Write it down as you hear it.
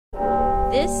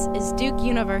This is Duke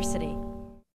University.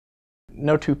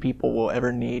 No two people will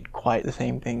ever need quite the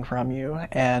same thing from you,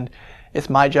 and it's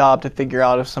my job to figure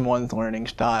out if someone's learning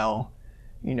style,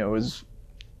 is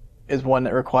one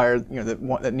that requires,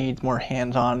 that needs more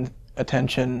hands-on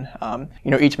attention.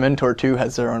 Each mentor too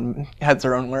has their own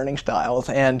learning styles,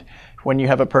 and when you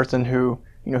have a person who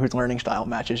whose learning style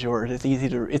matches yours, it's easy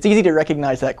to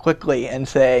recognize that quickly and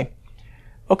say,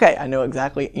 okay, I know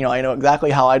exactly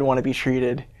how I'd want to be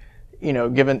treated,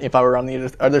 given if I were on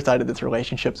the other side of this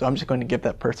relationship, so I'm just going to give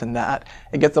that person that.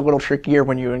 It gets a little trickier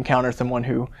when you encounter someone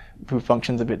who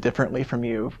functions a bit differently from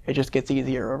you. It just gets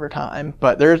easier over time.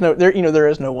 But there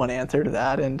is no one answer to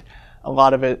that, and a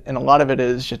lot of it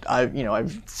is just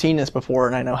I've seen this before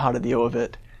and I know how to deal with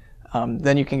it.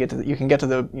 Then you can get to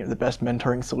the best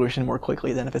mentoring solution more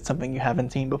quickly than if it's something you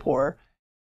haven't seen before.